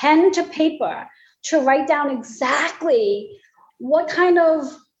pen to paper, to write down exactly what kind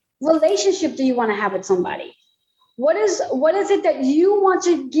of relationship do you want to have with somebody. What is it that you want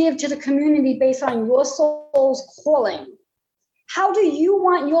to give to the community based on your soul's calling? How do you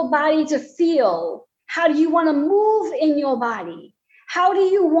want your body to feel? How do you want to move in your body? How do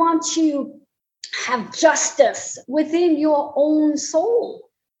you want to have justice within your own soul?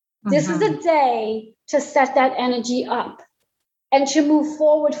 This is a day to set that energy up and to move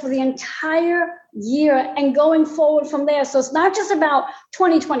forward for the entire year and going forward from there. So it's not just about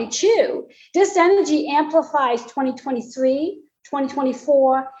 2022. This energy amplifies 2023,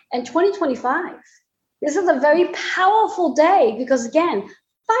 2024, and 2025. This is a very powerful day because, again, 5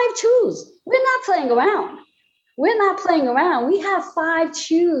 2s. We're not playing around. We have 5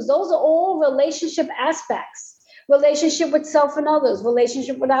 2s. Those are all relationship aspects. Relationship with self and others,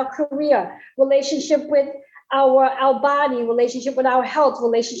 relationship with our career, relationship with our body, relationship with our health,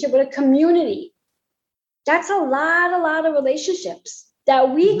 relationship with a community. That's a lot of relationships that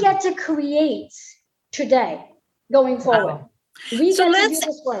we get to create today going forward. Wow. We get to do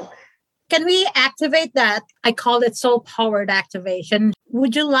this work. Can we activate that? I call it soul-powered activation.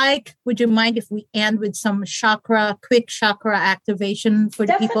 Would you mind if we end with some quick chakra activation for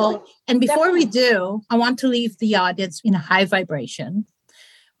the people? And before we do, I want to leave the audience in a high vibration.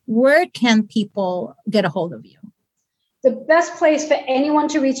 Where can people get a hold of you? The best place for anyone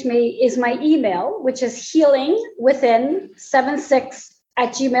to reach me is my email, which is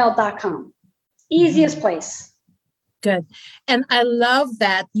healingwithin76@gmail.com. Easiest place. Good. And I love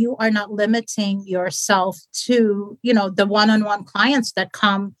that you are not limiting yourself to, the one-on-one clients that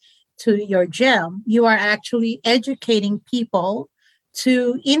come to your gym. You are actually educating people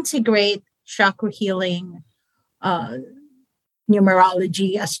to integrate chakra healing,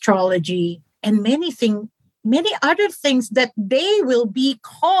 numerology, astrology, and many other things that they will be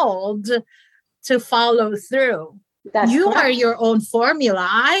called to follow through. You are your own formula.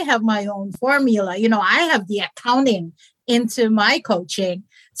 I have my own formula. I have the accounting into my coaching.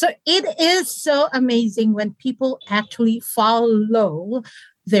 So it is so amazing when people actually follow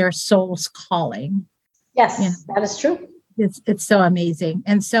their soul's calling. Yes, that is true. It's so amazing.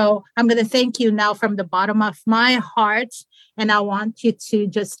 And so I'm going to thank you now from the bottom of my heart. And I want you to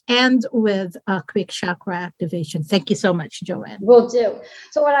just end with a quick chakra activation. Thank you so much, Joanne. Will do.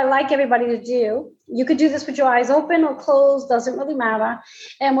 So what I like everybody to do, you could do this with your eyes open or closed, doesn't really matter.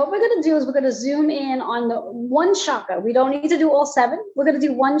 And what we're going to do is we're going to zoom in on the one chakra. We don't need to do all 7. We're going to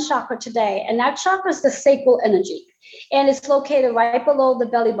do one chakra today. And that chakra is the sacral energy. And it's located right below the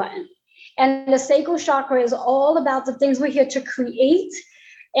belly button. And the sacral chakra is all about the things we're here to create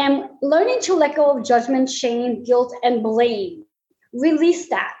and learning to let go of judgment, shame, guilt, and blame. Release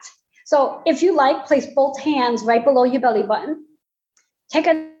that. So if you like, place both hands right below your belly button. Take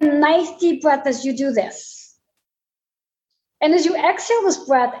a nice deep breath as you do this. And as you exhale this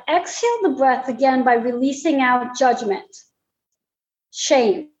breath, exhale the breath again by releasing out judgment,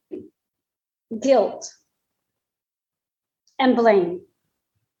 shame, guilt, and blame.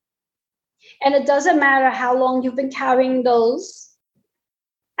 And it doesn't matter how long you've been carrying those,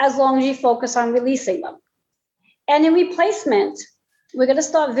 as long as you focus on releasing them. And in replacement, we're going to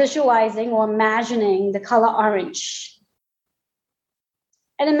start visualizing or imagining the color orange.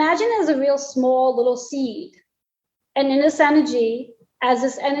 And imagine it as a real small little seed. And in this energy, as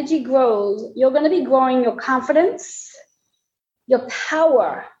this energy grows, you're going to be growing your confidence, your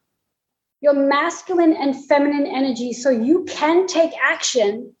power, your masculine and feminine energy, so you can take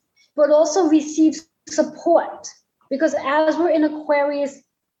action, but also receive support. Because as we're in Aquarius,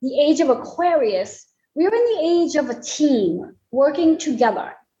 the age of Aquarius, we're in the age of a team working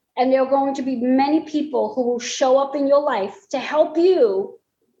together. And there are going to be many people who will show up in your life to help you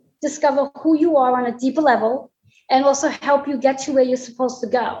discover who you are on a deeper level and also help you get to where you're supposed to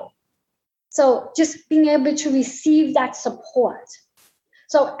go. So just being able to receive that support.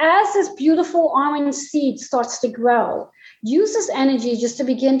 So as this beautiful orange seed starts to grow, use this energy just to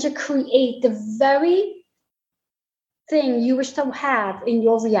begin to create the very thing you wish to have in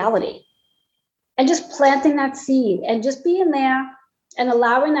your reality. And just planting that seed and just being there and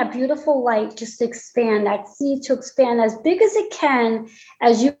allowing that beautiful light just to expand, that seed to expand as big as it can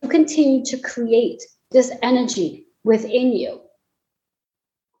as you continue to create this energy within you.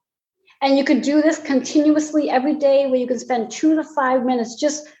 And you can do this continuously every day, where you can spend 2 to 5 minutes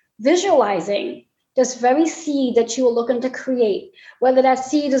just visualizing this very seed that you are looking to create, whether that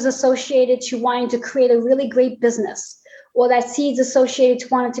seed is associated to wanting to create a really great business, or that seed's associated to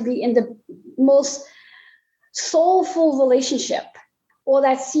wanting to be in the most soulful relationship, or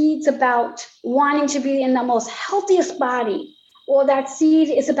that seed's about wanting to be in the most healthiest body, or that seed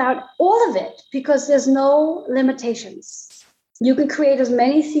is about all of it, because there's no limitations. You can create as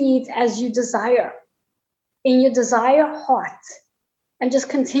many seeds as you desire in your desire heart, and just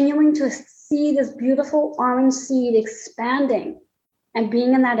continuing to see this beautiful orange seed expanding and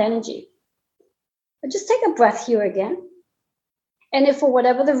being in that energy. But just take a breath here again. And if for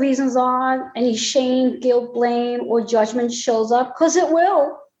whatever the reasons are, any shame, guilt, blame, or judgment shows up, because it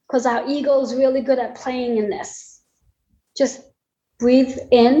will, because our ego is really good at playing in this, just breathe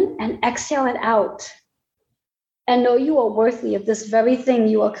in and exhale it out. And know you are worthy of this very thing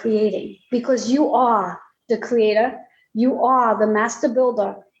you are creating, because you are the creator, you are the master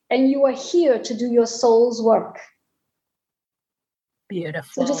builder, and you are here to do your soul's work.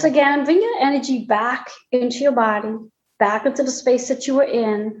 Beautiful. So just again, bring your energy back into your body, back into the space that you were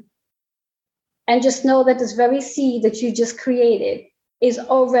in, and just know that this very seed that you just created is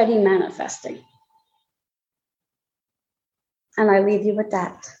already manifesting. And I leave you with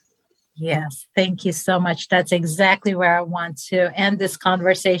that. Yes, thank you so much. That's exactly where I want to end this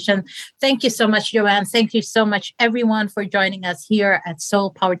conversation. Thank you so much, Joanne. Thank you so much, everyone, for joining us here at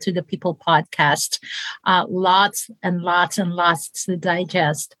Soul Power to the People podcast. Lots and lots and lots to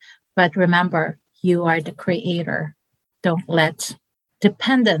digest. But remember, you are the creator. Don't let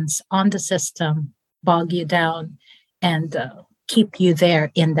dependence on the system bog you down and keep you there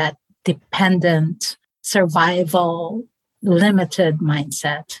in that dependent, survival, limited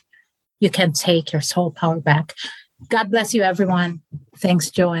mindset. You can take your soul power back. God bless you, everyone. Thanks,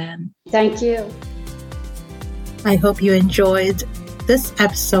 Joanne. Thank you. I hope you enjoyed this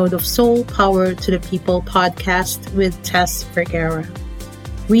episode of Soul Power to the People podcast with Tess Vergara.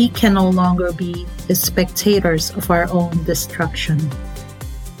 We can no longer be the spectators of our own destruction.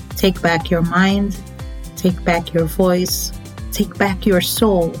 Take back your mind, take back your voice, take back your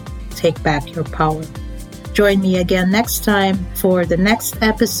soul, take back your power. Join me again next time for the next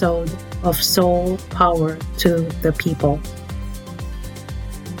episode of Soul Power to the People.